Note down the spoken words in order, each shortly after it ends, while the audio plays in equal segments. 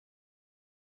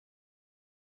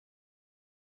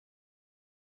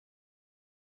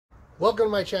Welcome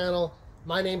to my channel.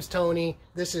 My name's Tony.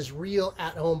 This is Real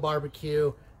At Home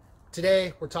Barbecue.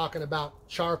 Today we're talking about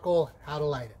charcoal, how to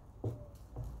light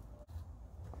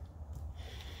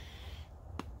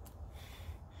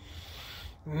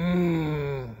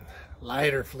it.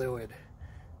 Lighter fluid.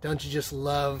 Don't you just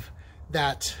love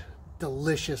that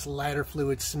delicious lighter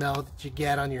fluid smell that you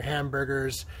get on your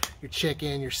hamburgers, your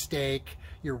chicken, your steak,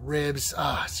 your ribs?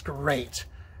 Ah, it's great.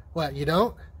 What, you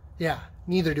don't? Yeah,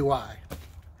 neither do I.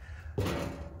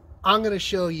 I'm going to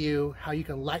show you how you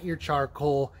can light your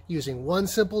charcoal using one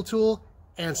simple tool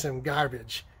and some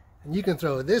garbage. And you can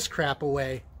throw this crap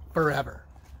away forever.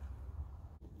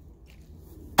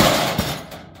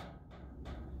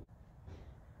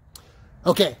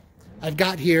 Okay, I've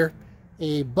got here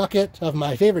a bucket of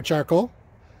my favorite charcoal.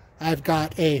 I've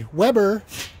got a Weber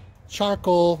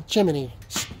charcoal chimney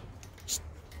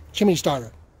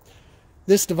starter.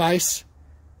 This device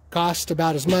costs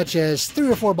about as much as 3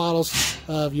 or 4 bottles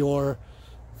of your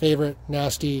favorite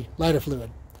nasty lighter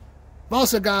fluid. I've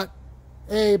also got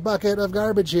a bucket of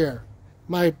garbage here.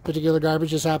 My particular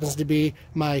garbage just happens to be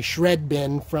my shred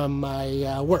bin from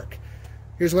my work.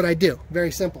 Here's what I do.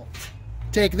 Very simple.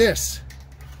 Take this,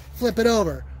 flip it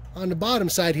over. On the bottom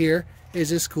side here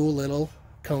is this cool little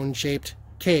cone-shaped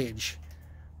cage.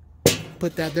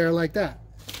 Put that there like that.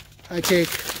 I take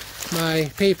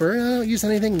my paper. I don't use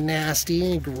anything nasty,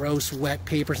 any gross wet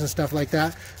papers and stuff like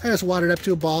that. I just wad it up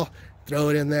to a ball, throw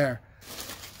it in there.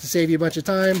 To save you a bunch of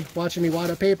time watching me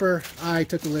wad up paper, I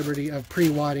took the liberty of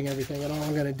pre-wadding everything, and all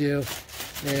I'm going to do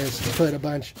is put a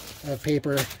bunch of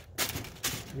paper,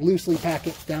 loosely pack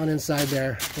it down inside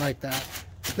there like that.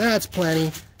 That's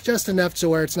plenty, just enough to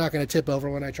where it's not going to tip over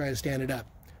when I try to stand it up.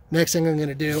 Next thing I'm going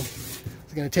to do is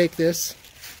I'm going to take this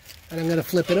and I'm going to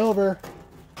flip it over.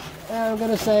 And I'm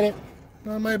going to set it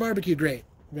on my barbecue grate.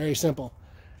 Very simple.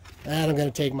 And I'm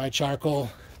going to take my charcoal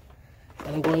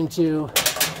and I'm going to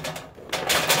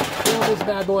fill this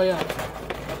bad boy up.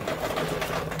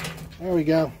 There we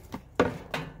go.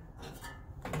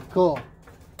 Cool.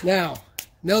 Now,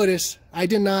 notice I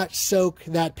did not soak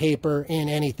that paper in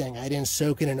anything. I didn't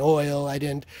soak it in oil. I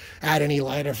didn't add any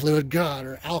lighter fluid, gun,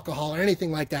 or alcohol or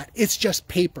anything like that. It's just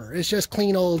paper. It's just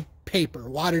clean old paper,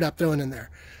 wadded up, thrown in there.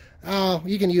 Oh,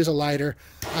 you can use a lighter.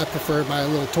 I prefer my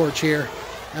little torch here,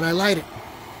 and I light it.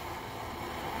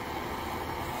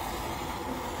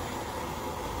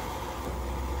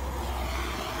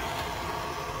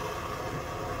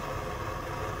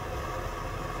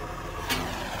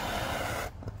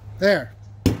 There.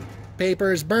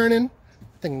 Paper is burning.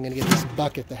 I think I'm going to get this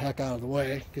bucket the heck out of the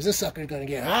way, because this sucker is going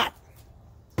to get hot.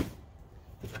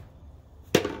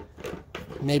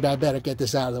 Maybe I better get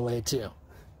this out of the way too.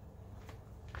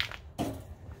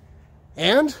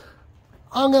 And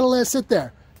I'm going to let it sit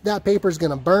there. That paper is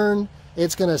going to burn.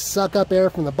 It's going to suck up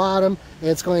air from the bottom.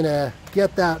 It's going to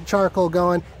get that charcoal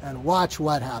going, and watch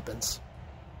what happens.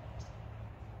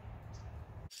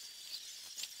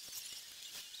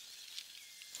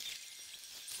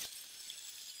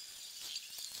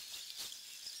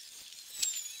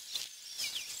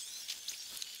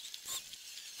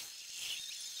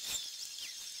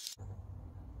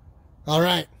 All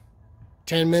right,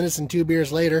 10 minutes and 2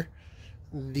 beers later,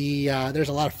 there's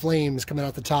a lot of flames coming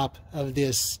out the top of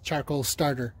this charcoal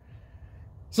starter.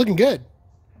 It's looking good.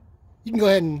 You can go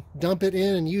ahead and dump it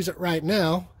in and use it right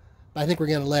now, but I think we're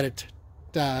going to let it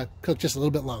cook just a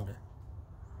little bit longer.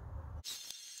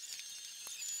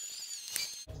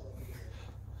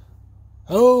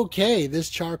 Okay, this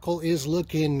charcoal is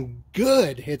looking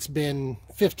good. It's been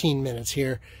 15 minutes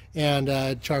here,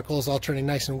 and charcoal is all turning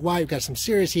nice and white. We've got some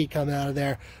serious heat coming out of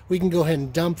there. We can go ahead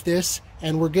and dump this,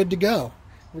 and we're good to go.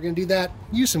 We're going to do that.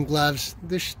 Use some gloves.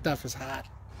 This stuff is hot.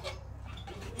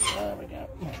 There we go.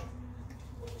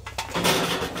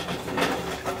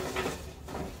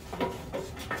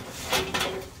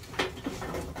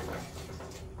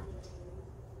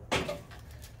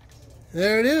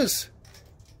 There it is.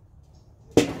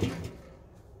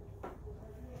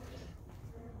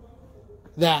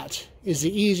 That is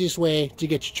the easiest way to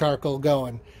get your charcoal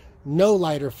going. No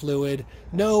lighter fluid,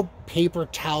 no paper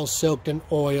towel soaked in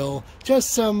oil, just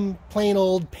some plain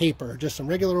old paper, just some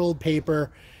regular old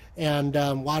paper, and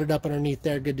wadded up underneath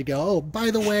there, good to go. Oh, by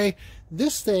the way,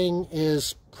 this thing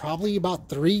is probably about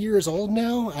 3 years old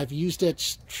now. I've used it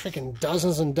freaking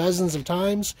dozens and dozens of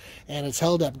times, and it's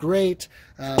held up great.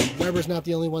 Weber's not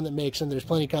the only one that makes them. There's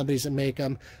plenty of companies that make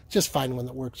them. Just find one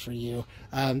that works for you.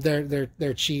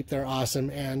 They're cheap, they're awesome,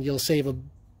 and you'll save a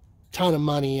ton of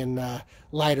money in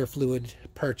lighter fluid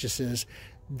purchases.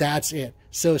 That's it.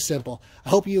 So simple. I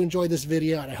hope you enjoyed this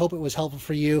video, and I hope it was helpful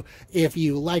for you. If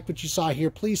you liked what you saw here,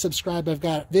 please subscribe. I've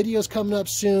got videos coming up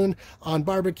soon on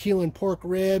barbecue and pork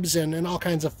ribs and all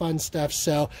kinds of fun stuff.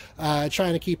 So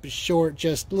trying to keep it short,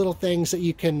 just little things that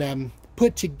you can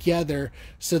put together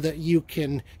so that you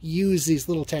can use these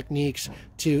little techniques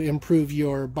to improve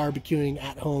your barbecuing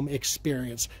at home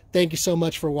experience. Thank you so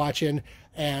much for watching,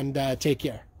 and take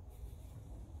care.